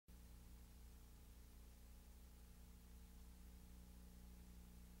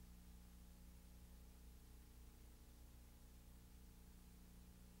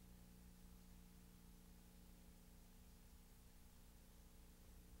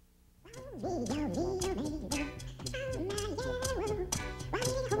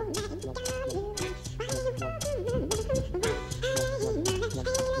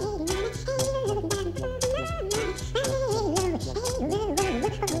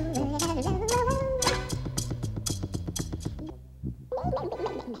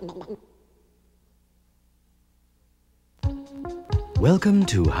Welcome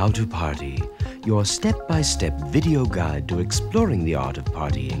to How to Party, your step-by-step video guide to exploring the art of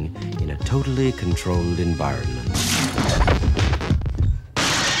partying in a totally controlled environment.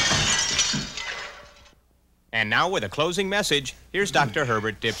 And now with a closing message, here's Dr.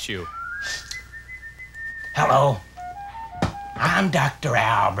 Herbert Dipshew. Hello, I'm Dr.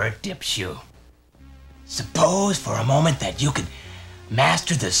 Albert Dipshew. Suppose for a moment that you could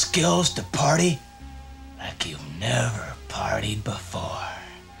master the skills to party like you've never partied before.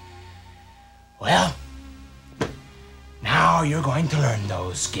 Well, now you're going to learn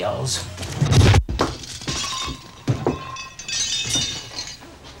those skills.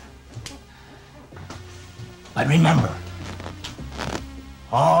 But remember,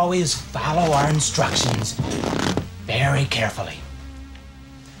 always follow our instructions very carefully.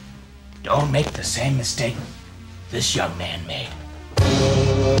 Don't make the same mistake this young man made.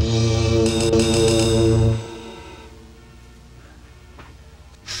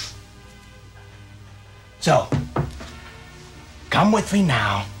 So, come with me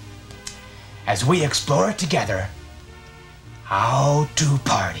now as we explore together how to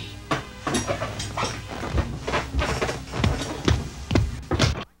party.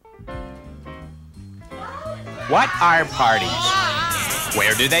 What are parties?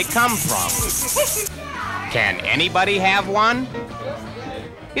 Where do they come from? Can anybody have one?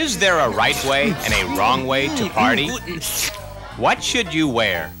 Is there a right way and a wrong way to party? What should you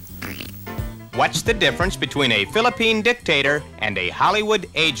wear? What's the difference between a Philippine dictator and a Hollywood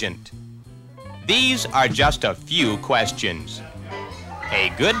agent? These are just a few questions.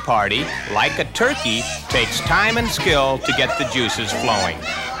 A good party, like a turkey, takes time and skill to get the juices flowing.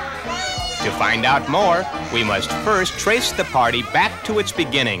 To find out more, we must first trace the party back to its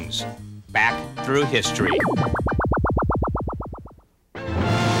beginnings, back through history.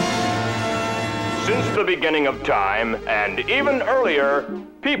 Since the beginning of time, and even earlier,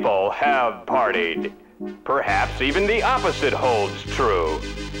 people have partied. Perhaps even the opposite holds true.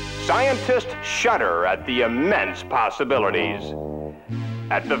 Scientists shudder at the immense possibilities.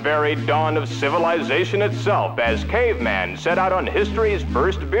 At the very dawn of civilization itself, as caveman set out on history's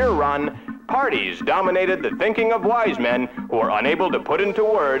first beer run, parties dominated the thinking of wise men who were unable to put into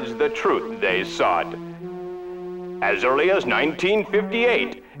words the truth they sought. As early as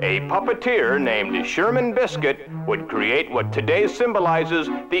 1958, a puppeteer named Sherman Biscuit would create what today symbolizes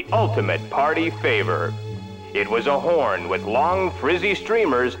the ultimate party favor. It was a horn with long, frizzy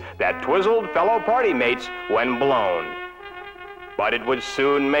streamers that twizzled fellow party mates when blown. But it would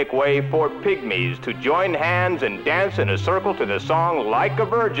soon make way for pygmies to join hands and dance in a circle to the song Like a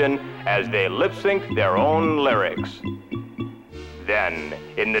Virgin as they lip-synced their own lyrics. Then,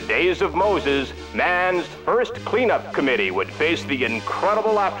 in the days of Moses, man's first cleanup committee would face the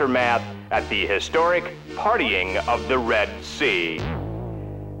incredible aftermath at the historic partying of the Red Sea.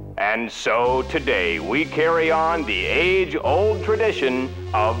 And so today we carry on the age-old tradition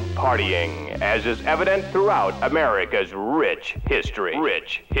of partying, as is evident throughout America's rich history.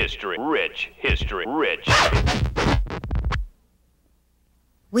 Rich history. Rich history. Rich.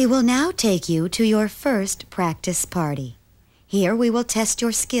 We will now take you to your first practice party. Here we will test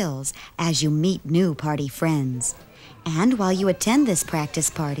your skills as you meet new party friends. And while you attend this practice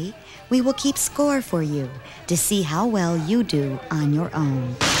party, we will keep score for you to see how well you do on your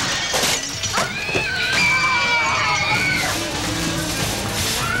own.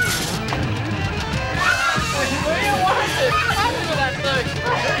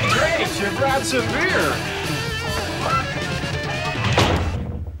 Great, you brought some beer.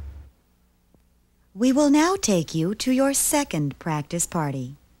 We will now take you to your second practice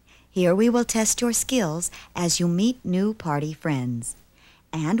party. Here we will test your skills as you meet new party friends.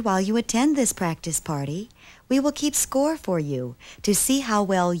 And while you attend this practice party, we will keep score for you to see how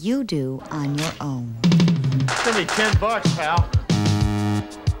well you do on your own. Give me $10, pal.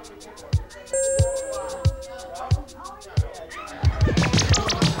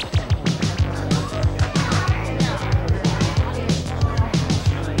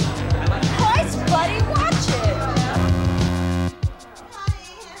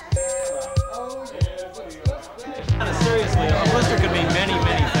 Seriously, a blister could mean many,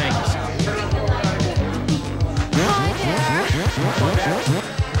 many things.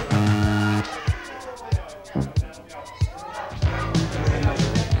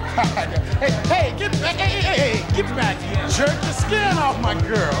 Hey, get back! Hey, get back! Jerk the skin off my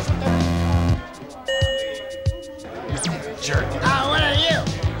girls. Jerk. Oh, what are you?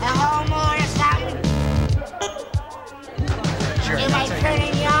 A homo or something? Jerk. Am I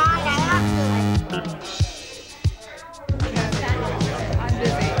turning you on? I'm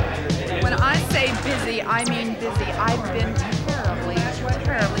busy. When I say busy, I mean busy. I've been terribly busy.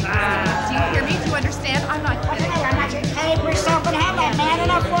 Do you hear me? Do you understand? I'm not kidding. Okay, I'm not your pay for something. Have that man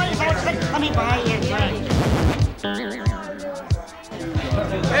enough for you? So let me buy you a drink.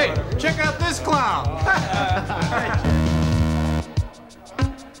 Hey, check out this clown.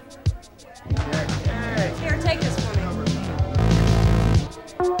 Here, take this for me.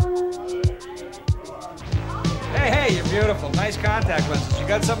 Hey, you're beautiful. Nice contact lenses. You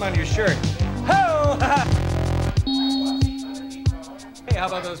got something on your shirt. Ho! Hey, how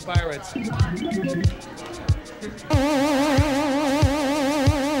about those pirates? How's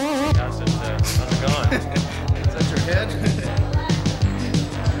it going? Is that your head?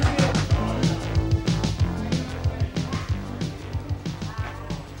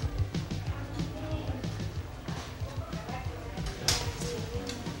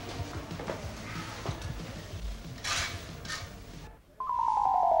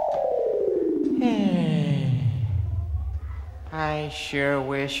 I sure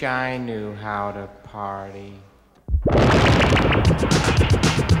wish I knew how to party.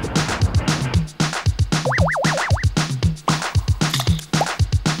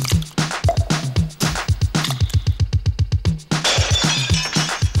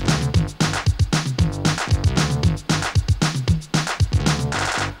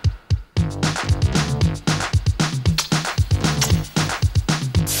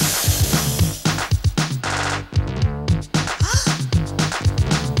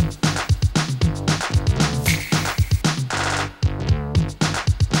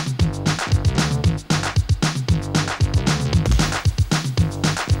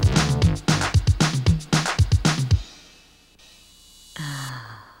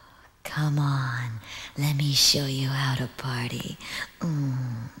 Come on, let me show you how to party.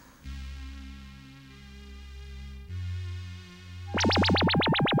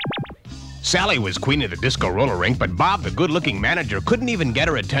 Sally was queen of the disco roller rink, but Bob, the good-looking manager, couldn't even get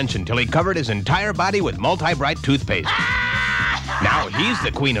her attention till he covered his entire body with multi-bright toothpaste. Now he's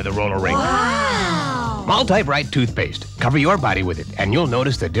the queen of the roller rink. Wow! Multi-bright toothpaste. Cover your body with it, and you'll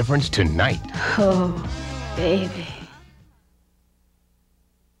notice the difference tonight. Oh, baby.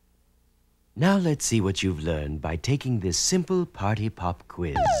 Now let's see what you've learned by taking this simple party pop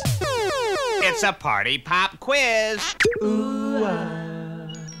quiz. It's a party pop quiz.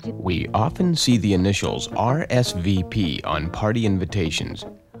 We often see the initials RSVP on party invitations.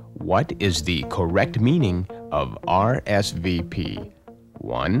 What is the correct meaning of RSVP?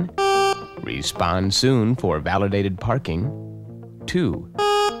 1. Respond soon for validated parking. 2.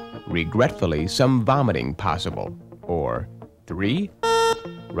 Regretfully, some vomiting possible. Or 3.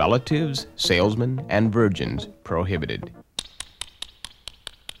 Relatives, salesmen, and virgins prohibited.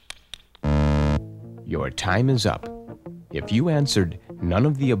 Your time is up. If you answered none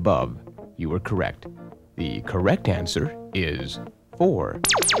of the above, you were correct. The correct answer is 4.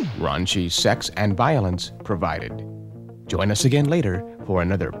 Raunchy sex and violence provided. Join us again later for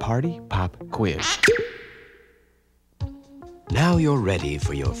another Party Pop Quiz. Now you're ready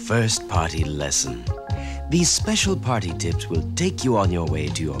for your first party lesson. These special party tips will take you on your way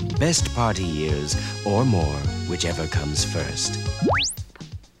to your best party years or more, whichever comes first.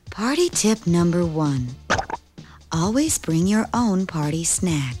 Party tip number 1. Always bring your own party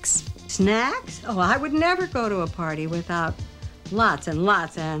snacks. Snacks? Oh, I would never go to a party without lots and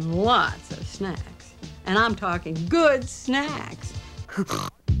lots and lots of snacks. And I'm talking good snacks.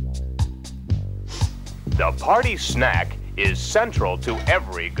 The party snack is central to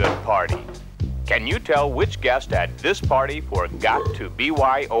every good party. Can you tell which guest at this party forgot to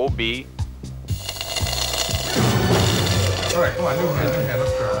BYOB? All right, come on, new hand,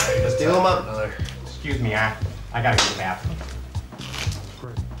 let's try. Let's deal them up. Excuse me, I gotta go to the bathroom.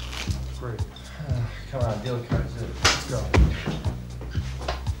 Great. Come on, deal cards. Let's go.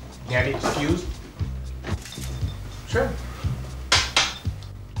 Can I be excused? Sure.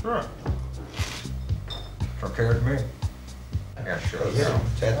 Sure. It's okay with me. Yeah, sure. Yeah,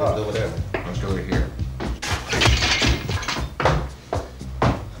 chat, do whatever. Let's do it here.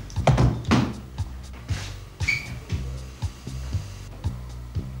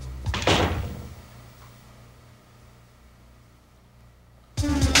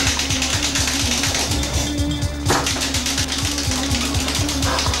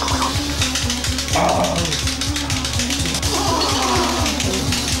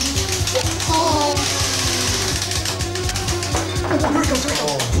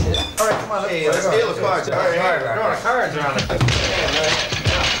 Hey, let's steal the cards. All right, Throwing the cards around the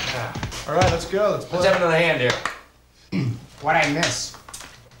All right, let's go. Let's Let's have another hand here. What'd I miss?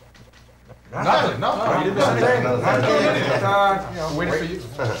 Nothing. No, you didn't miss anything. Waiting for you.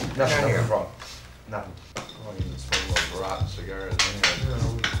 Nothing here, bro. Nothing. Oh, you just smoke those rotten cigars.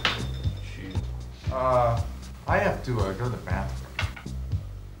 I have to go to the bathroom.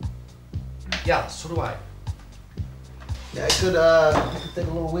 Yeah, so do I. Yeah, I could take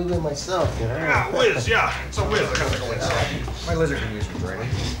a little wee-wee myself, you know? Yeah, whiz, yeah. It's a whiz. I gotta go inside. My lizard can use some training.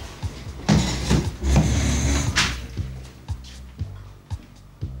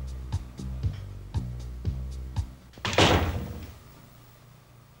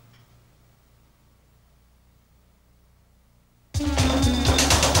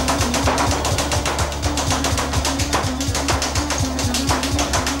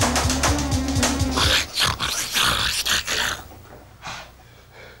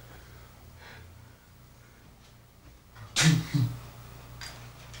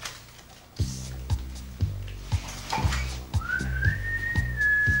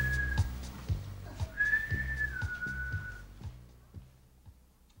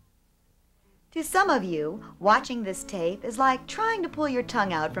 To some of you, watching this tape is like trying to pull your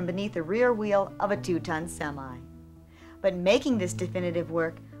tongue out from beneath the rear wheel of a 2-ton semi. But making this definitive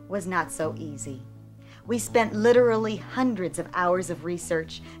work was not so easy. We spent literally hundreds of hours of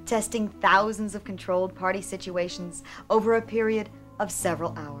research, testing thousands of controlled party situations over a period of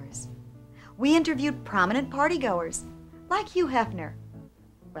several hours. We interviewed prominent partygoers, like Hugh Hefner.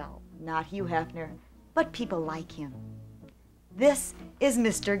 Well, not Hugh Hefner, but people like him. This is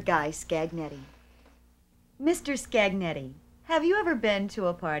Mr. Guy Scagnetti. Mr. Scagnetti, have you ever been to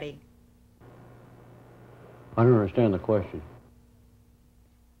a party? I don't understand the question.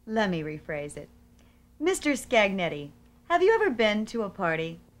 Let me rephrase it. Mr. Scagnetti, have you ever been to a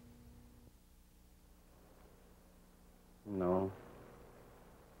party? No.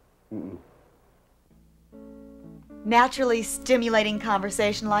 Mm-mm. Naturally, stimulating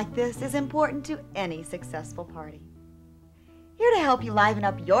conversation like this is important to any successful party. Here to help you liven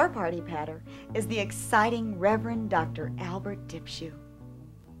up your party patter is the exciting Reverend Dr. Albert Dipshoe.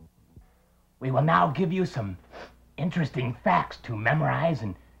 We will now give you some interesting facts to memorize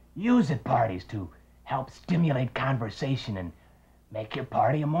and use at parties to help stimulate conversation and make your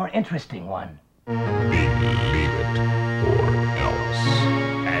party a more interesting one. Believe it or else.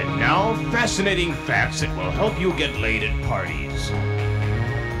 And now, fascinating facts that will help you get laid at parties.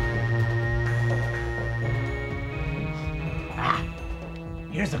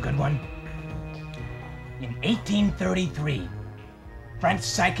 Here's a good one. In 1833, French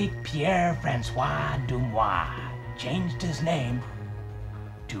psychic Pierre-Francois Dumois changed his name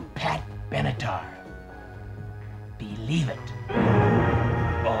to Pat Benatar. Believe it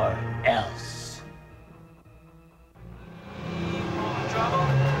or else. Trouble,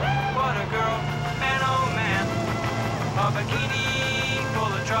 what a girl, man oh man. A bikini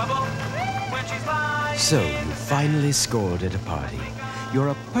full of trouble when she's lying. So, you finally scored at a party. You're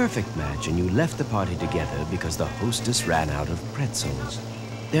a perfect match, and you left the party together because the hostess ran out of pretzels.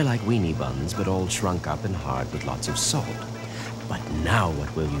 They're like weenie buns, but all shrunk up and hard with lots of salt. But now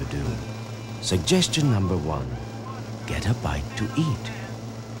what will you do? Suggestion number 1. Get a bite to eat.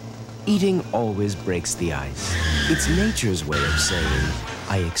 Eating always breaks the ice. It's nature's way of saying,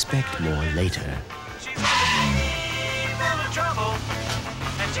 I expect more later. She's full of trouble,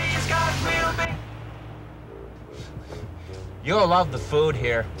 and she's got real big. You'll love the food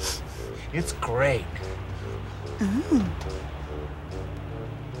here. It's great.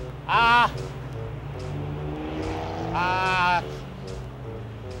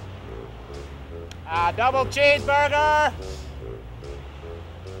 Double cheeseburger,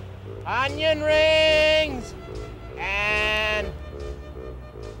 onion rings, and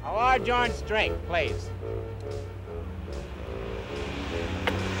a large orange drink, please.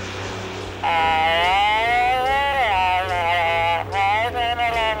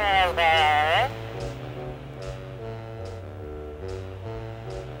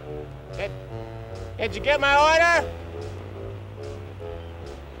 Did you get my order?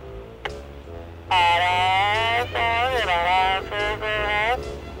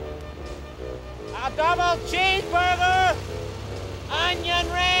 A double cheeseburger, onion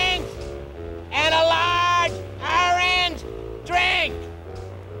rings, and a large orange drink.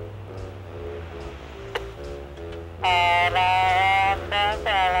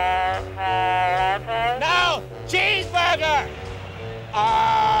 No, cheeseburger.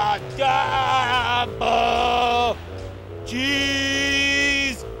 A double cheeseburger.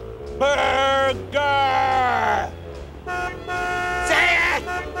 Say it.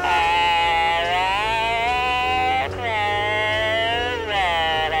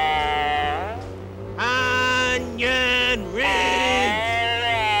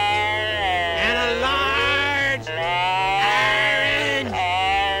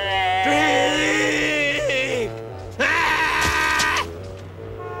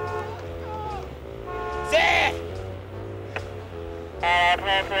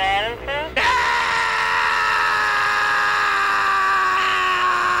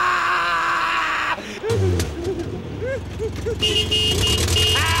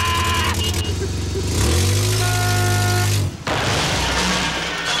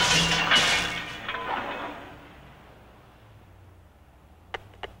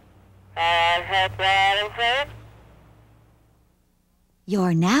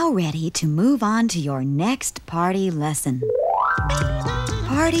 You're now ready to move on to your next party lesson.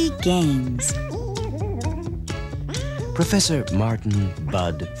 Party games. Professor Martin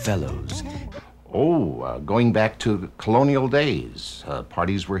Bud Fellows. Oh, going back to colonial days.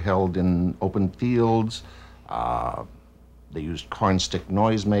 Parties were held in open fields. They used cornstick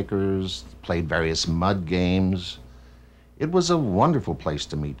noisemakers, played various mud games. It was a wonderful place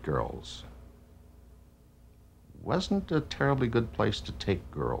to meet girls. Wasn't a terribly good place to take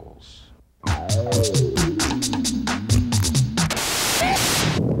girls.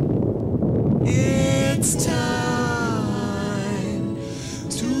 It's time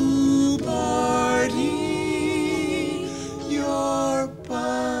to party your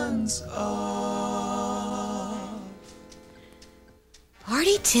buns off.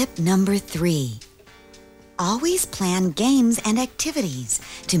 Party tip number 3. Always plan games and activities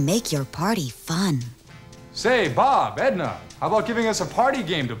to make your party fun. Say, Bob, Edna, how about giving us a party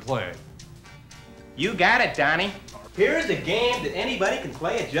game to play? You got it, Donnie. Here's a game that anybody can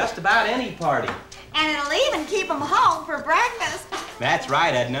play at just about any party. And it'll even keep them home for breakfast. That's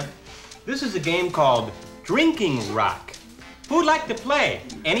right, Edna. This is a game called Drinking Rock. Who'd like to play?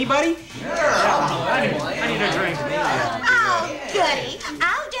 Anybody? Sure. I need a drink. Oh, goody.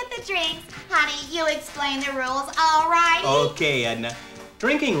 I'll get the drinks. Honey, you explain the rules, all righty? Okay, Edna.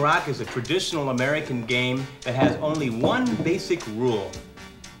 Drinking Rock is a traditional American game that has only one basic rule.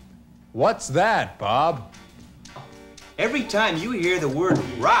 What's that, Bob? Every time you hear the word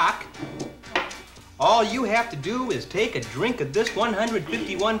rock, all you have to do is take a drink of this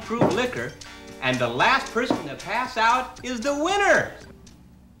 151 proof liquor, and the last person to pass out is the winner.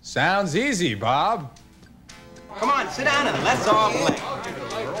 Sounds easy, Bob. Come on, sit down and let's all play.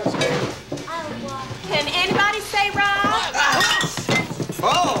 Can anybody say rock?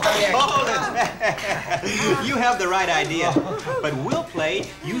 You have the right idea, but we'll play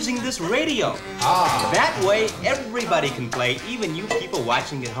using this radio. That way, everybody can play, even you people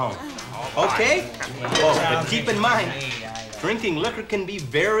watching at home. Okay? Oh, but keep in mind, drinking liquor can be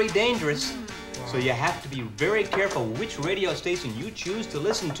very dangerous, so you have to be very careful which radio station you choose to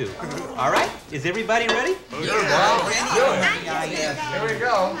listen to. All right? Is everybody ready? Here we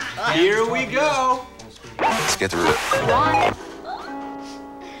go. Here we go. Let's get through it.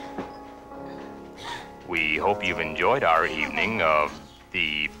 We hope you've enjoyed our evening of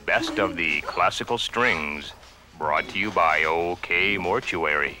the best of the classical strings, brought to you by OK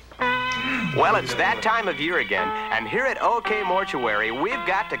Mortuary. Well, it's that time of year again, and here at OK Mortuary, we've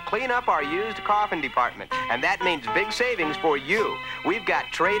got to clean up our used coffin department, and that means big savings for you. We've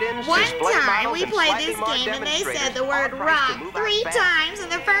got trade-ins, One display time models, we and played slightly this more game and they said demonstrators, the word all priced to rock move out 3 fast. times in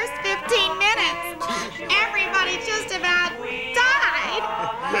the first 15 minutes. Everybody just about died.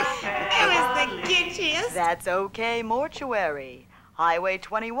 It was the gitchiest. That's OK Mortuary. Highway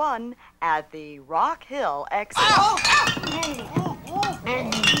 21 at the Rock Hill exit.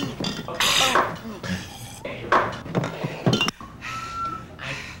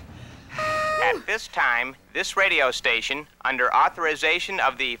 At this time, this radio station, under authorization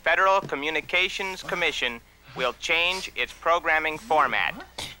of the Federal Communications Commission, will change its programming format.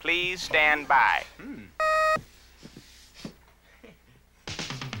 Please stand by.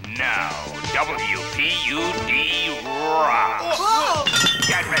 Now, WPUD rocks.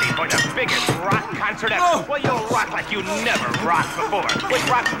 Get ready for the biggest rock concert ever. Well, you'll rock like you never rocked before. With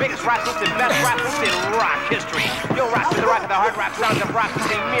rock's biggest rock hits and best rock hits in rock history. You'll rock to the rock of the hard rock sounds of rock with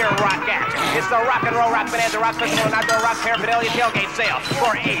premier rock acts. It's the Rock and Roll Rock Bonanza Rock Festival and Outdoor Rock Paraphernalia Tailgate Sale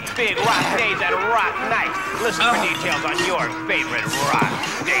for 8 big rock days and rock nights. Listen for details on your favorite rock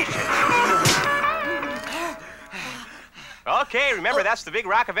station. Okay, remember, that's the big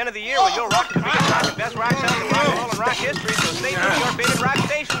rock event of the year where you'll rock to the biggest rock and best rock sounds of rock and roll and rock history, so stay tuned to your favorite rock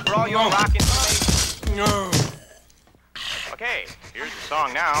station for all your rock information. Okay, here's a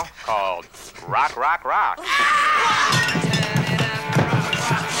song now called Rock, Rock, Rock.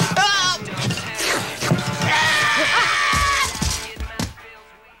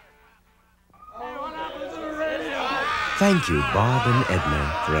 Thank you, Bob and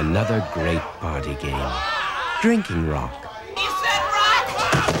Edna, for another great party game. Drinking Rock.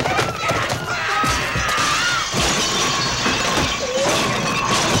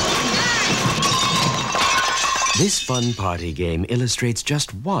 This fun party game illustrates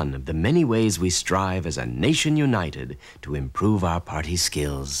just one of the many ways we strive as a nation united to improve our party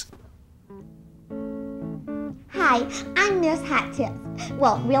skills. Hi, I'm Miss Hot Tips.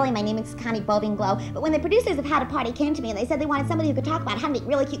 Well, really, my name is Connie Boving Glow, but when the producers of How to Party came to me and they said they wanted somebody who could talk about how to make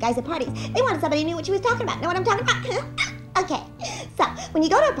really cute guys at parties, they wanted somebody who knew what she was talking about. Know what I'm talking about? Okay, so when you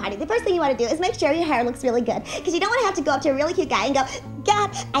go to a party, the first thing you want to do is make sure your hair looks really good, because you don't want to have to go up to a really cute guy and go,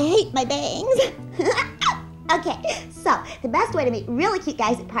 God, I hate my bangs. Okay, so the best way to meet really cute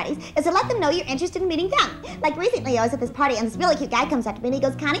guys at parties is to let them know you're interested in meeting them. Like recently, I was at this party and this really cute guy comes up to me and he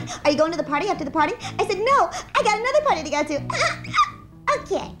goes, Connie, are you going to the party after the party? I said, no, I got another party to go to.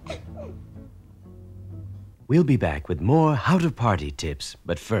 Okay. We'll be back with more How to Party tips,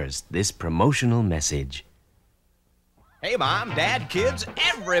 but first, this promotional message. Hey, Mom, Dad, kids,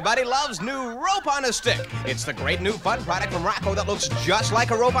 everybody loves new Rope on a Stick. It's the great new fun product from Rocco that looks just like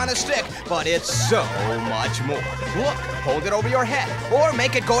a rope on a stick, but it's so much more. Look, hold it over your head, or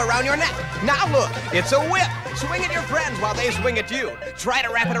make it go around your neck. Now look, it's a whip. Swing at your friends while they swing at you. Try to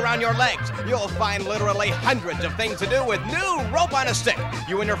wrap it around your legs. You'll find literally hundreds of things to do with new Rope on a Stick.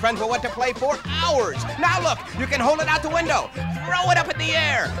 You and your friends will want to play for hours. Now look, you can hold it out the window. Throw it up in the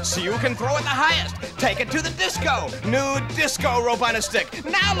air so you can throw it the highest. Take it to the disco. New disco Rope on a Stick.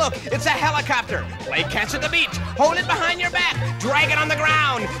 Now look, it's a helicopter. Play catch at the beach. Hold it behind your back. Drag it on the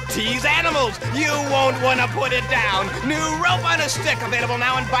ground. Tease animals. You won't want to put it down. New Rope on a Stick. Available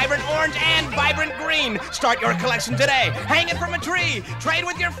now in vibrant orange and vibrant green. Start your collection today. Hang it from a tree. Trade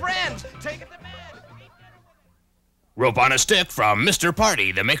with your friends. Take it to bed. Rope on a Stick from Mr.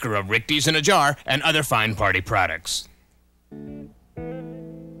 Party, the maker of Richties in a Jar and other fine party products.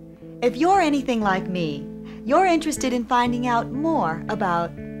 If you're anything like me, you're interested in finding out more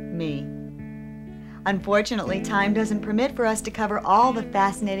about me. Unfortunately, time doesn't permit for us to cover all the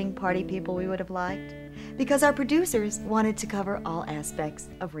fascinating party people we would have liked, because our producers wanted to cover all aspects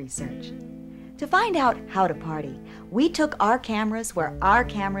of research. To find out how to party, we took our cameras where our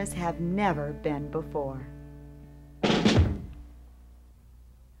cameras have never been before.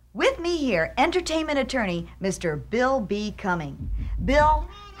 With me here, entertainment attorney, Mr. Bill B. Cumming. Bill,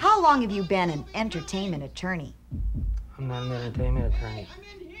 how long have you been an entertainment attorney? I'm not an entertainment attorney.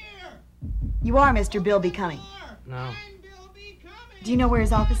 You are Mr. Bill B. Cumming. No. Do you know where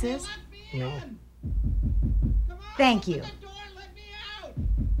his office is? No. Thank you.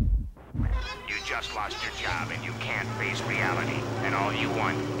 You just lost your job and you can't face reality. And all you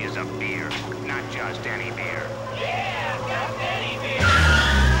want is a beer. Not just any beer. Yeah, just any beer.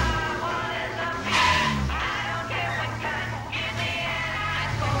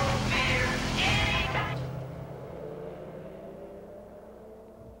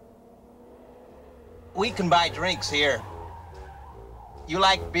 We can buy drinks here. You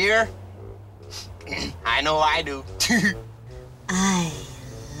like beer? I know I do. I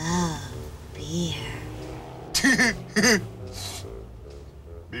love beer.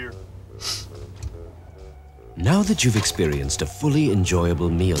 Beer. Now that you've experienced a fully enjoyable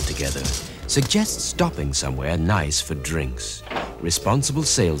meal together, suggest stopping somewhere nice for drinks. Responsible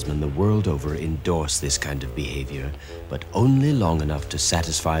salesmen the world over endorse this kind of behavior, but only long enough to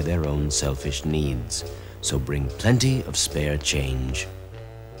satisfy their own selfish needs. So bring plenty of spare change.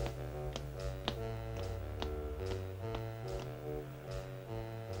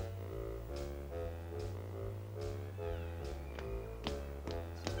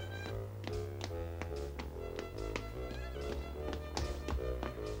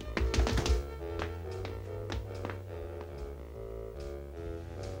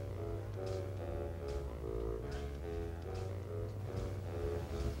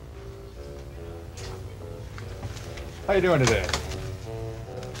 How you doing today?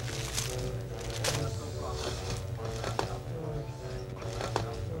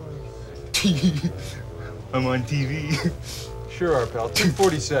 I'm on TV. Sure are, pal.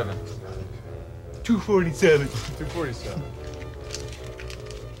 247. 247. 247.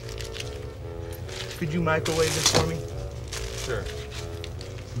 Could you microwave this for me? Sure.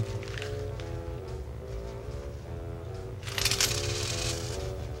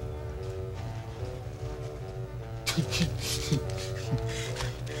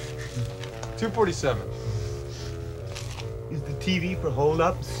 $247. Is the TV for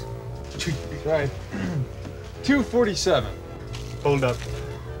hold-ups? Right. $247. Hold up.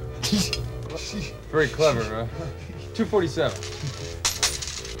 Very clever, huh? $247.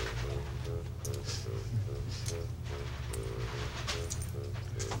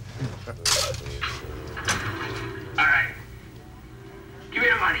 All right. Give me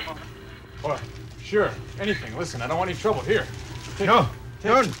the money. What? Sure. Anything. Listen, I don't want any trouble. Here. No.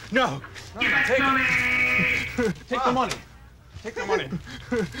 Take it. No. Give it take to it. me. Take the money. Take the money.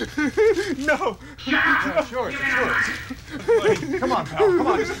 No. Yeah, sure, it's yours. Buddy, come on, pal. Come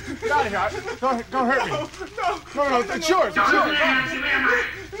on. Just get out of here. Don't hurt me. No, it's yours. It's yours.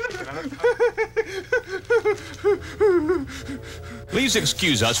 Please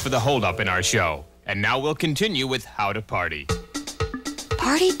excuse us for the holdup in our show. And now we'll continue with How to Party.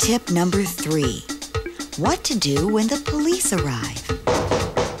 Party tip number 3. What to do when the police arrive.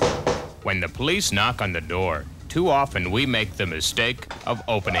 When the police knock on the door, too often we make the mistake of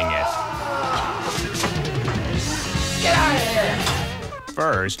opening it. Get out of here!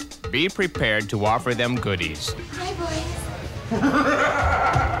 First, be prepared to offer them goodies. Hi, boys.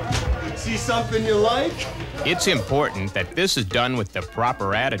 See something you like? It's important that this is done with the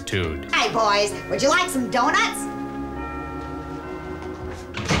proper attitude. Hi, boys. Would you like some donuts?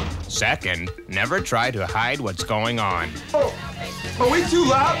 Second, never try to hide what's going on. Oh, are we too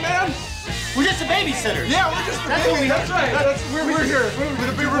loud, man? We're just the babysitters. Yeah, we're just the babysitters. That's right. We're here.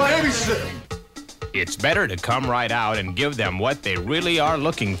 We're babysitters. It's better to come right out and give them what they really are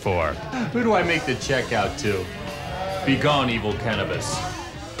looking for. Who do I make the check out to? Be gone, evil cannabis.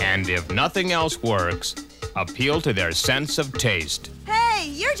 And if nothing else works, appeal to their sense of taste. Hey,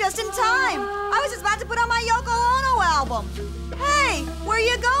 you're just in time. I was just about to put on my Yoko Ono album. Hey, where are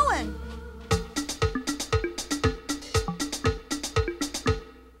you going?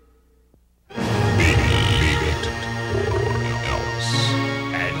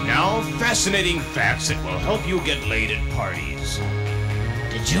 And now, fascinating facts that will help you get laid at parties.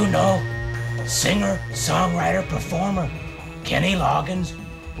 Did you know singer, songwriter, performer Kenny Loggins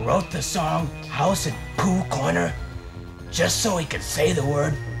wrote the song House at Pooh Corner just so he could say the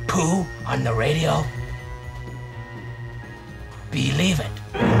word poo on the radio? Believe it.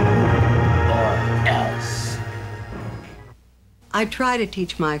 Or else. I try to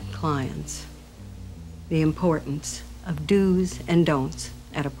teach my clients the importance of do's and don'ts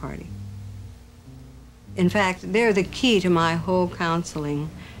at a party. In fact, they're the key to my whole counseling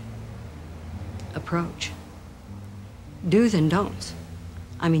approach. Do's and don'ts.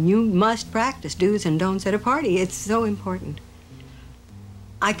 I mean, you must practice do's and don'ts at a party. It's so important.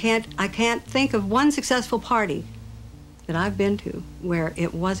 I can't think of one successful party that I've been to where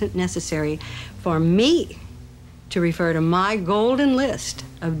it wasn't necessary for me to refer to my golden list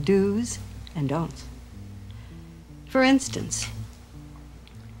of do's and don'ts. For instance,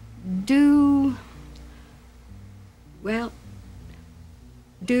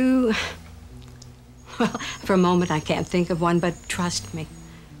 for a moment I can't think of one, but trust me,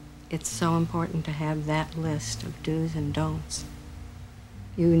 it's so important to have that list of do's and don'ts.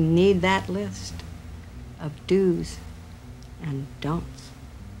 You need that list of do's and don'ts.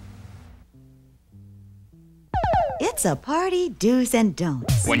 It's a party, do's and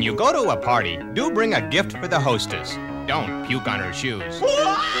don'ts. When you go to a party, do bring a gift for the hostess. Don't puke on her shoes.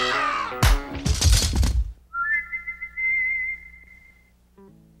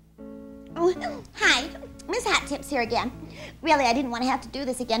 Oh, hi, Miss Hat Tips here again. Really, I didn't want to have to do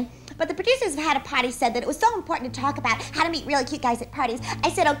this again, but the producers of How to Party said that it was so important to talk about how to meet really cute guys at parties. I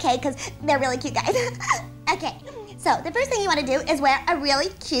said okay, because they're really cute guys. Okay, so the first thing you want to do is wear a really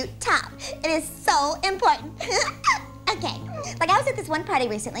cute top. It is so important. Okay, like I was at this one party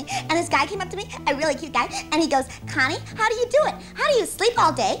recently, and this guy came up to me, a really cute guy, and he goes, Connie, how do you do it? How do you sleep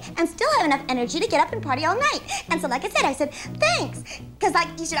all day and still have enough energy to get up and party all night? And so like I said, thanks. Because like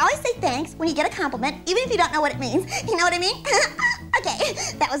you should always say thanks when you get a compliment, even if you don't know what it means. You know what I mean? Okay,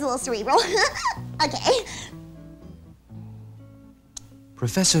 that was a little cerebral. Okay.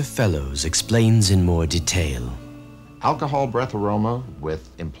 Professor Fellows explains in more detail. Alcohol breath aroma with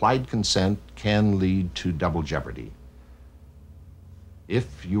implied consent can lead to double jeopardy.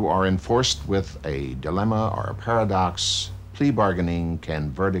 If you are enforced with a dilemma or a paradox, plea bargaining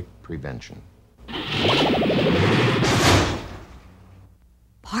can verdict prevention.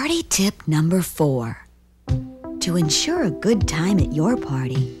 Party tip number 4. To ensure a good time at your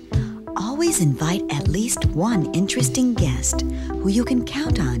party, always invite at least one interesting guest who you can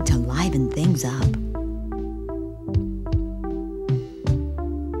count on to liven things up.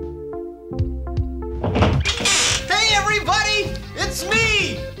 Hey, everybody! It's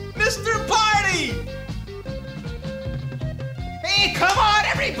me, Mr. Party! Hey, come on,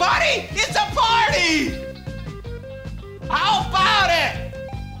 everybody! It's a party! How about it?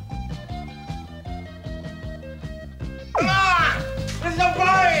 Come on! It's a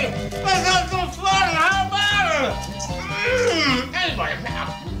party! Let's have some fun! How about it? Anybody now?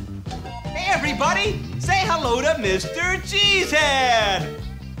 Hey, everybody! Say hello to Mr. Cheesehead!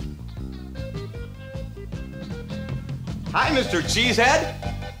 Hi, Mr. Cheesehead.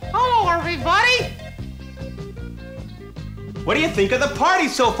 Hello, everybody. What do you think of the party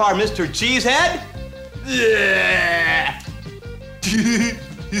so far, Mr. Cheesehead?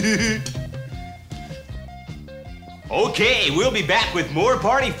 Okay, we'll be back with more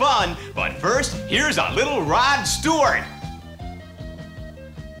party fun, but first, here's a little Rod Stewart.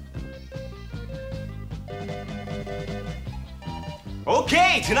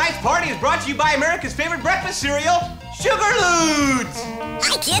 Okay, tonight's party is brought to you by America's favorite breakfast cereal, Sugar Loots!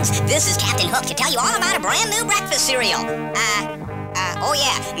 Hi, kids. This is Captain Hook to tell you all about a brand new breakfast cereal. Oh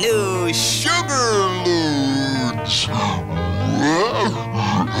yeah, new Sugar Loots.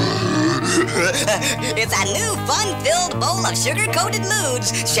 It's a new fun-filled bowl of sugar-coated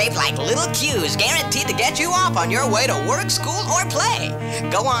loods shaped like little cues guaranteed to get you off on your way to work, school, or play.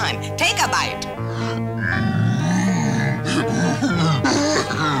 Go on, take a bite.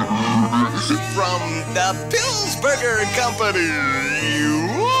 From the Pillsburger Company.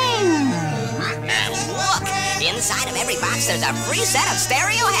 And look, inside of every box there's a free set of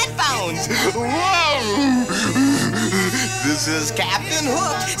stereo headphones. Whoa! This is Captain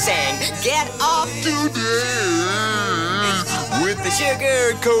Hook saying, get off today with the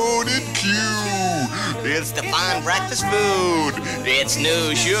sugar-coated Q. It's the fun breakfast food. It's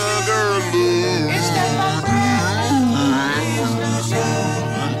new Sugar Loots.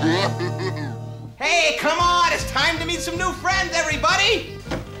 Hey, come on! It's time to meet some new friends, everybody!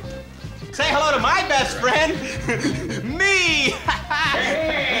 Say hello to my best friend, me!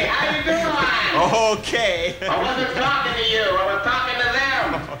 Hey, how you doing? Okay. I wasn't talking to you. I was talking to them.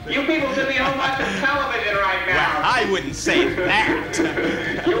 You people should be home watching television right now. Well, I wouldn't say that.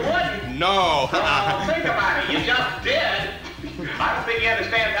 You wouldn't? No. Well, think about it. You just did. I don't think you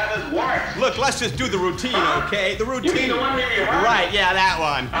understand how this works. Look, let's just do the routine, okay? The routine. You mean the one we rehearsed? Right, yeah, that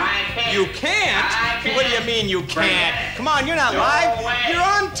one. I can't. You can't? I can't. What do you mean you can't? Come on, you're not live. Way. You're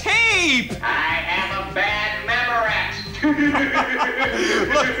on tape. I have a bad memorex.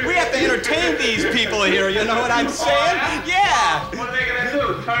 Look, we have to entertain these people here, you know what I'm saying? Yeah. What are they going to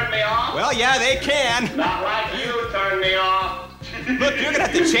do, turn me off? Well, yeah, they can. Not like you turn me off. Look, you're gonna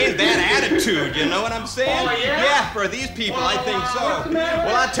have to change that attitude, you know what I'm saying? Oh, yeah? Yeah, for these people, I think so. What's the matter with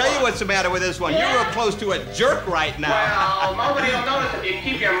Well, I'll this tell you one? what's the matter with this one. Yeah? You're real close to a jerk right now. Well, nobody will notice if you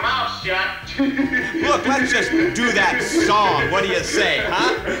keep your mouth shut. Look, let's just do that song. What do you say,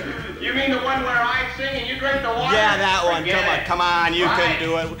 huh? You mean the one where I sing and you drink the water? Yeah, that one. Forget Come on, you Right. can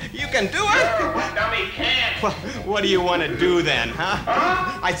do it. You can do it? Sure, what dummy can't? Well, what do you want to do then, huh?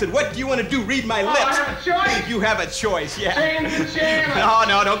 Huh? I said, what do you want to do? Read my Oh, lips. I have a choice. You have a choice, yeah. Change the channel.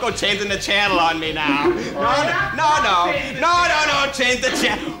 No, don't go changing the channel on me now. No, change the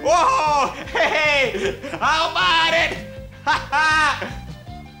channel. Whoa, hey, how about it? Ha ha.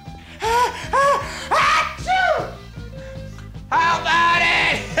 How about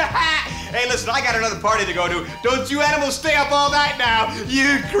it? Hey, listen, I got another party to go to. Don't you animals stay up all night now,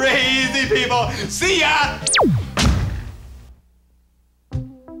 you crazy people. See ya.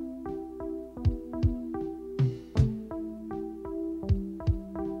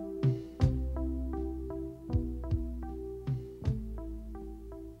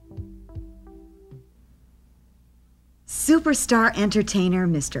 Superstar entertainer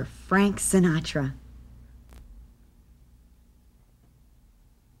Mr. Frank Sinatra.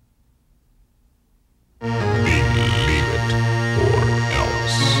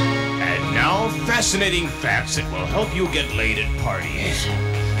 And now, fascinating facts that will help you get laid at parties.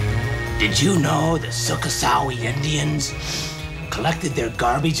 Did you know the Sukhosawi Indians collected their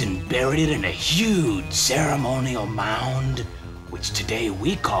garbage and buried it in a huge ceremonial mound, which today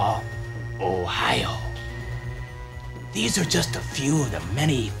we call Ohio? These are just a few of the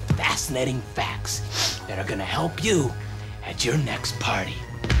many fascinating facts that are gonna help you at your next party.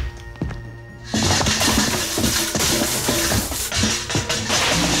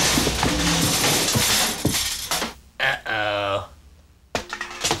 Uh-oh.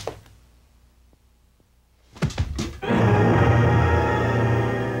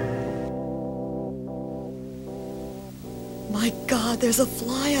 My God, there's a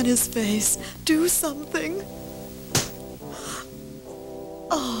fly on his face. Do something.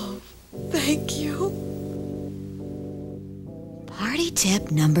 Oh, thank you. Party tip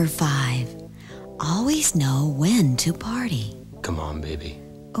number 5. Always know when to party. Come on, baby.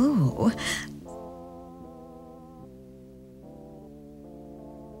 Ooh.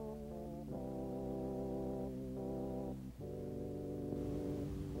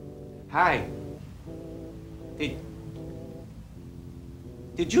 Hi.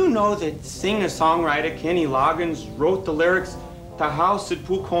 Did you know that singer-songwriter Kenny Loggins wrote the lyrics to House at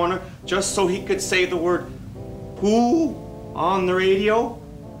Pooh Corner just so he could say the word Pooh on the radio?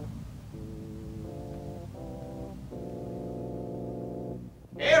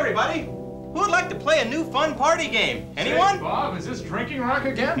 everybody. Who would like to play a new fun party game? Anyone? Say, Bob, is this drinking rock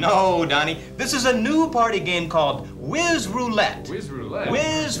again? No, Donnie. This is a new party game called Whiz Roulette. Whiz Roulette?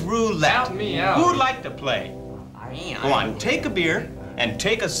 Whiz Roulette. Count me out. Who would like to play? Go on, take a beer and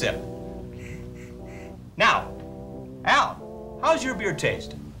take a sip. Now, Al, how's your beer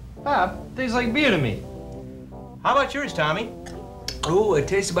taste? Bob, tastes like beer to me. How about yours, Tommy? Oh, it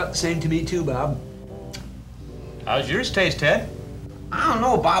tastes about the same to me too, Bob. How's yours taste, Ted? I don't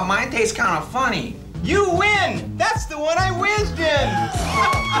know, Bob. Mine tastes kind of funny. You win! That's the one I whizzed in!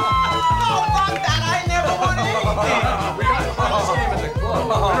 Oh, fuck that! I never won anything! We got to play this game at the club.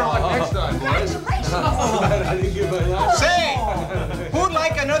 Better luck next time, boys. I didn't get my last. Say, who'd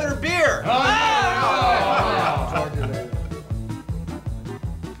like another beer?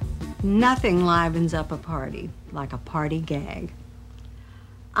 Nothing livens up a party like a party gag.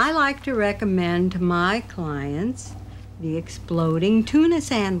 I like to recommend to my clients the exploding tuna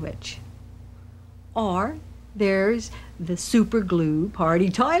sandwich. Or there's the super glue party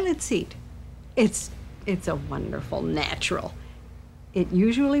toilet seat. It's a wonderful natural. It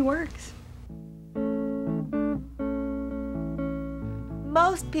usually works.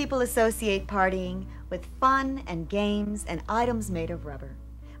 Most people associate partying with fun and games and items made of rubber.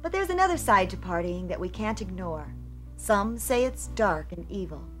 But there's another side to partying that we can't ignore. Some say it's dark and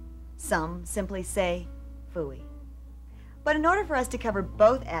evil. Some simply say, phooey. But in order for us to cover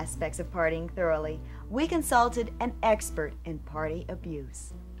both aspects of partying thoroughly, we consulted an expert in party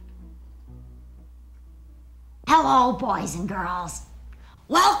abuse. Hello, boys and girls.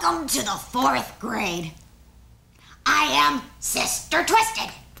 Welcome to the 4th grade. I am Sister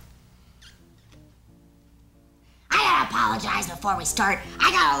Twisted. I gotta apologize before we start.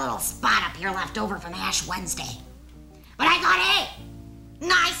 I got a little spot up here left over from Ash Wednesday. But I thought, hey,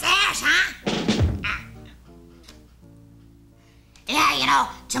 nice ash, huh? Yeah, you know,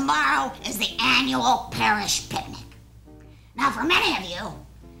 tomorrow is the annual parish picnic. Now, for many of you,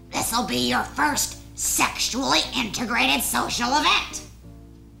 this will be your first sexually integrated social event.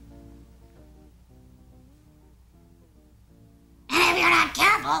 And if you're not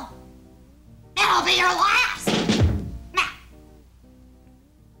careful, it'll be your last. Now,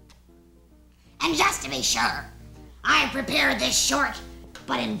 and just to be sure, I've prepared this short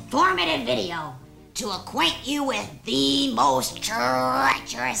but informative video to acquaint you with the most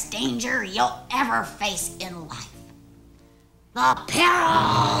treacherous danger you'll ever face in life. The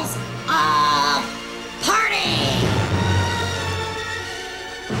perils of partying!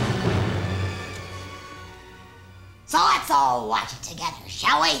 So let's all watch it together,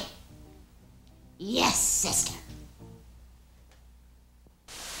 shall we? Yes, sister.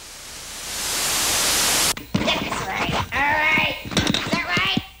 That's right. All right. Is that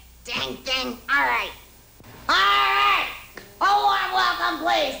right? Ding, ding. All right. All right. A warm welcome,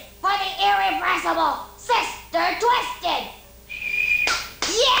 please, for the irrepressible Sister Twisted.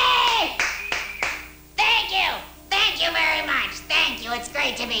 Yay! Thank you. Thank you very much. Thank you. It's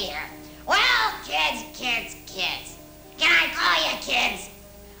great to be here. Well, kids. Can I call you kids?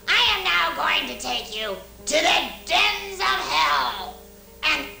 I am now going to take you to the dens of hell,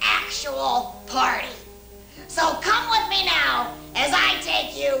 an actual party. So come with me now as I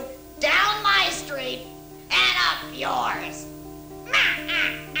take you down my street and up yours.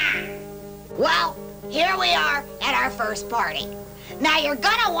 Well, here we are at our first party. Now you're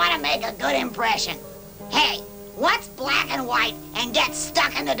gonna want to make a good impression. Hey, what's black and white and gets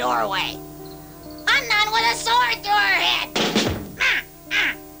stuck in the doorway? A nun with a sword through her head.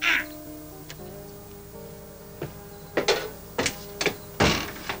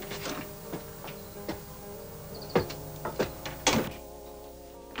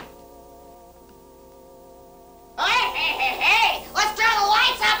 Hey, let's turn the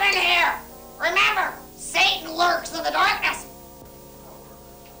lights up in here. Remember, Satan lurks in the darkness.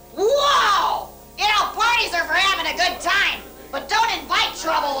 Whoa! You know, parties are for having a good time, but don't invite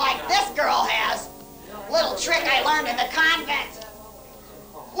trouble like this girl has. Little trick I learned in the convent.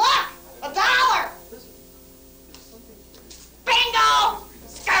 Look! $1! Bingo!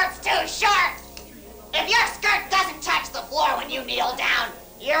 Skirt's too short. If your skirt doesn't touch the floor when you kneel down,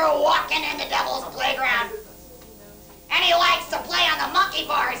 you're walking in the devil's playground. And he likes to play on the monkey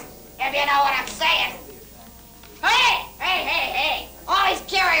bars, if you know what I'm saying. Hey! Always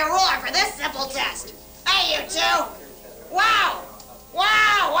carry a ruler for this simple test. Hey, you two. Wow!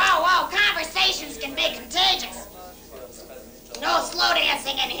 Conversations can be contagious. No slow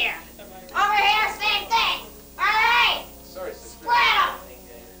dancing in here. Over here, same thing. All right. Spread them.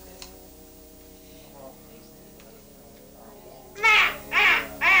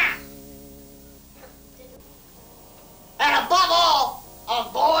 And above all,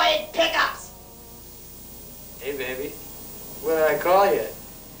 avoid I call you?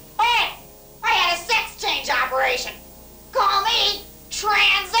 Hey! I had a sex change operation. Call me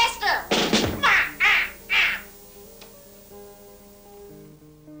Transistor.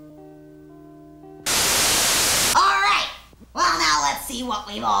 All right. Well, now let's see what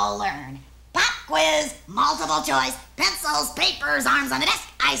we've all learned. Pop quiz, multiple choice, pencils, papers, arms on the desk,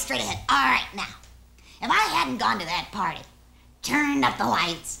 eyes straight ahead. All right, now, if I hadn't gone to that party, turned up the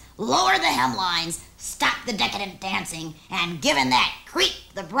lights, lowered the hemlines, stopped the decadent dancing, and given that creep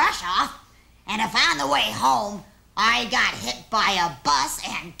the brush off, and if on the way home I got hit by a bus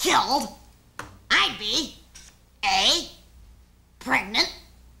and killed, I'd be A, pregnant,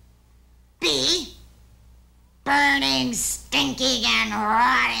 B, burning, stinking, and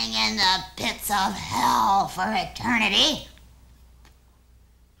rotting in the pits of hell for eternity,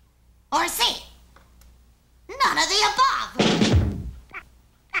 or C, none of the above.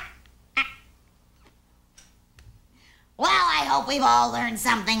 Well, I hope we've all learned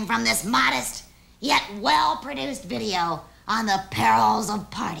something from this modest, yet well-produced video on the perils of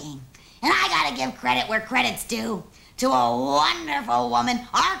partying. And I gotta give credit where credit's due to a wonderful woman,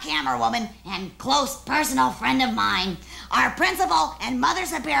 our camera woman, and close personal friend of mine, our principal and mother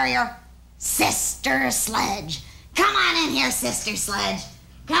superior, Sister Sledge. Come on in here, Sister Sledge.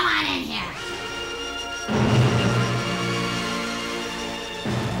 Come on in here.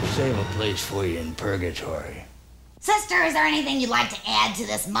 Save a place for you in purgatory. Sister, is there anything you'd like to add to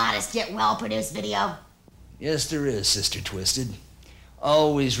this modest yet well-produced video? Yes, there is, Sister Twisted.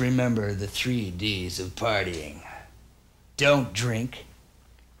 Always remember the 3 Ds of partying. Don't drink,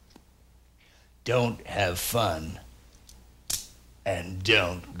 don't have fun, and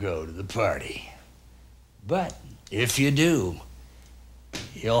don't go to the party. But if you do,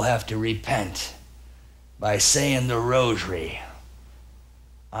 you'll have to repent by saying the rosary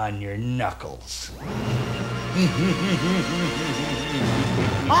on your knuckles.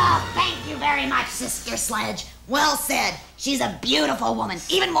 Oh, thank you very much, Sister Sledge. Well said. She's a beautiful woman,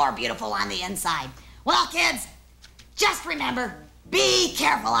 even more beautiful on the inside. Well, kids, just remember, be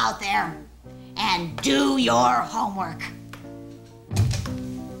careful out there and do your homework.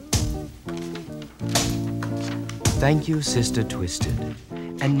 Thank you, Sister Twisted.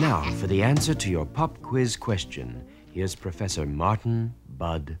 And now, for the answer to your pop quiz question, here's Professor Martin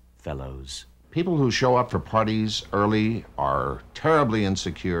Bud Fellows. People who show up for parties early are terribly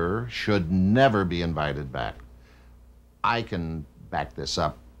insecure, should never be invited back. I can back this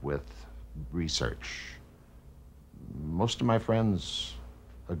up with research. Most of my friends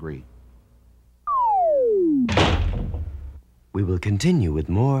agree. We will continue with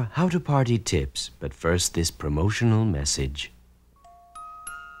more How to Party tips, but first this promotional message.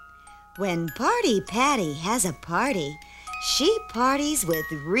 When Party Patty has a party, she parties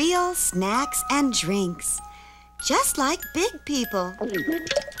with real snacks and drinks, just like big people.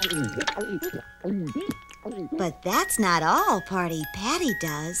 But that's not all Party Patty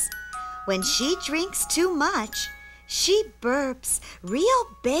does. When she drinks too much, she burps, real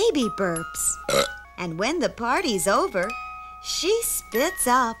baby burps. And when the party's over, she spits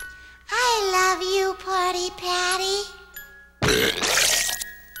up, I love you, Party Patty.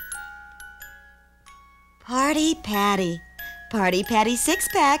 Party Patty. Party Patty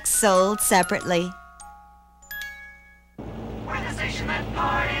 6-packs sold separately.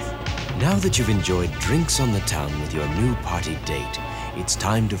 Now that you've enjoyed drinks on the town with your new party date, it's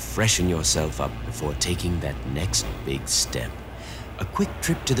time to freshen yourself up before taking that next big step. A quick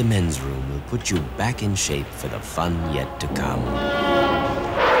trip to the men's room will put you back in shape for the fun yet to come.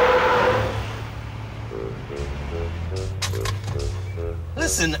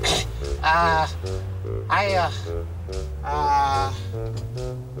 Listen, I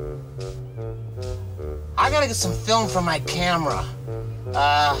gotta get some film for my camera.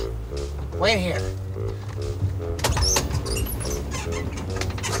 Wait here.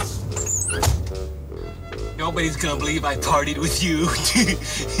 Nobody's gonna believe I partied with you.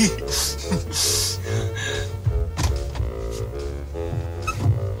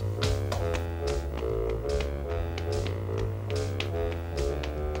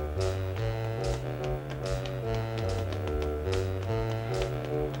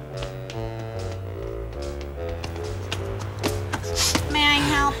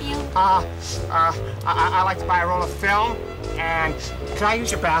 I'd like to buy a roll of film, and can I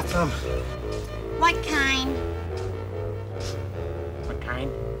use your bathroom? What kind? What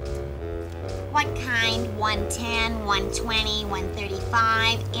kind? What kind? 110, 120,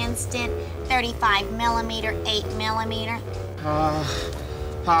 135, instant, 35 millimeter, 8 millimeter?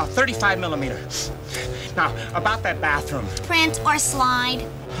 35 millimeter. Now, about that bathroom.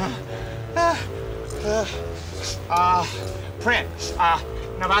 print. Now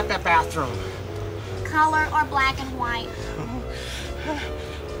about that bathroom. Color or black and white?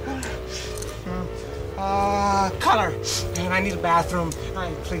 Color. And I need a bathroom.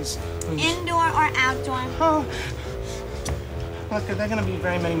 Please. Indoor or outdoor? Oh. Look, are there gonna be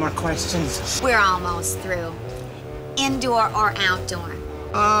very many more questions? We're almost through. Indoor or outdoor?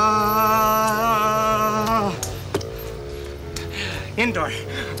 Indoor.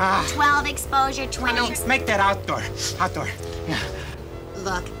 12 exposure, 20 Make that outdoor. Outdoor. Yeah.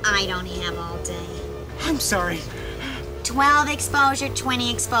 Look, I don't have all day. I'm sorry. 12 exposure,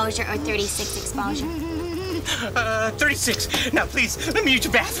 20 exposure, or 36 exposure? 36. Now, please, let me use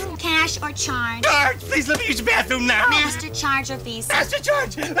your bathroom. Cash or charge? Charge! Please, let me use your bathroom now. Master charge or Visa? Master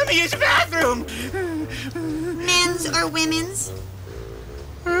charge! Let me use your bathroom. Men's or women's?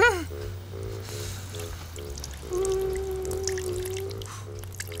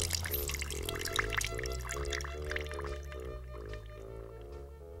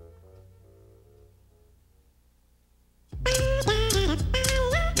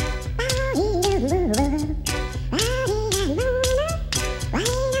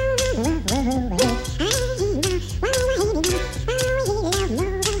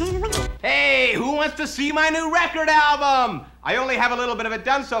 Hey, who wants to see my new record album? I only have a little bit of it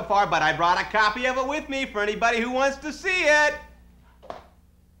done so far, but I brought a copy of it with me for anybody who wants to see it.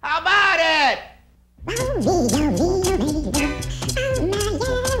 How about it?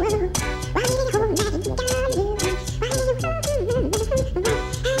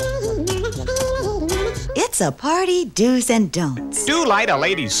 It's a party do's and don'ts. Do light a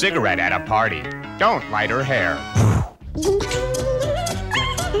lady's cigarette at a party. Don't light her hair.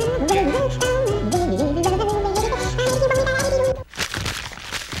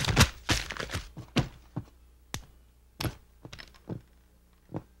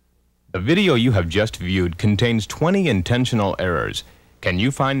 The video you have just viewed contains 20 intentional errors. Can you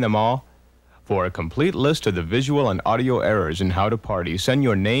find them all? For a complete list of the visual and audio errors in How to Party, send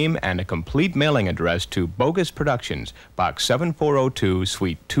your name and a complete mailing address to Bogus Productions, Box 7402,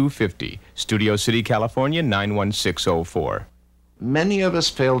 Suite 250, Studio City, California, 91604. Many of us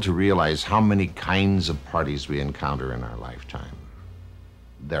fail to realize how many kinds of parties we encounter in our lifetime.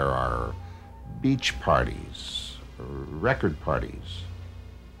 There are beach parties, record parties,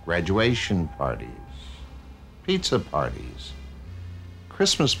 graduation parties, pizza parties,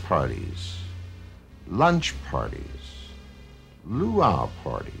 Christmas parties, lunch parties, luau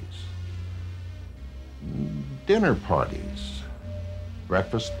parties, dinner parties,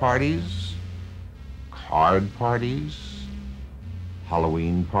 breakfast parties, card parties,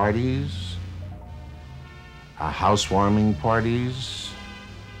 Halloween parties, housewarming parties,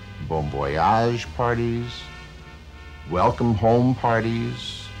 bon voyage parties, welcome home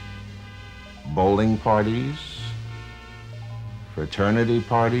parties, bowling parties, fraternity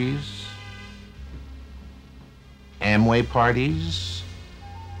parties, Amway parties,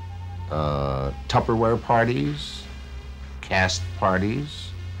 Tupperware parties, cast parties,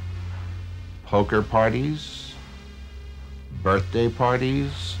 poker parties, birthday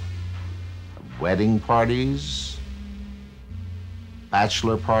parties, wedding parties,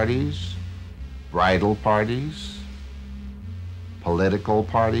 bachelor parties, bridal parties, political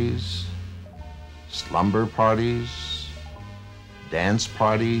parties, slumber parties, dance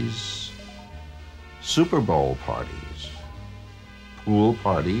parties, Super Bowl parties, pool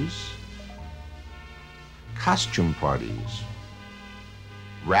parties, costume parties,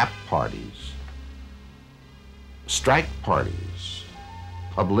 rap parties, strike parties,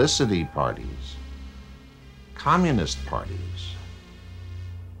 publicity parties, communist parties,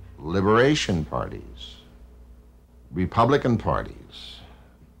 liberation parties, Republican parties,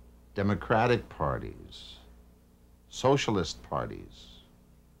 Democratic parties, socialist parties,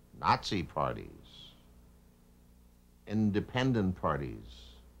 Nazi parties, independent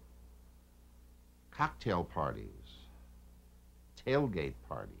parties, cocktail parties, tailgate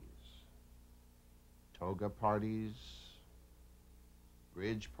parties, toga parties,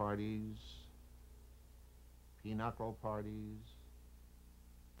 bridge parties, pinochle parties,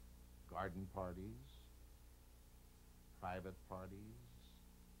 garden parties, private parties,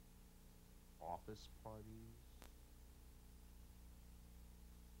 office parties,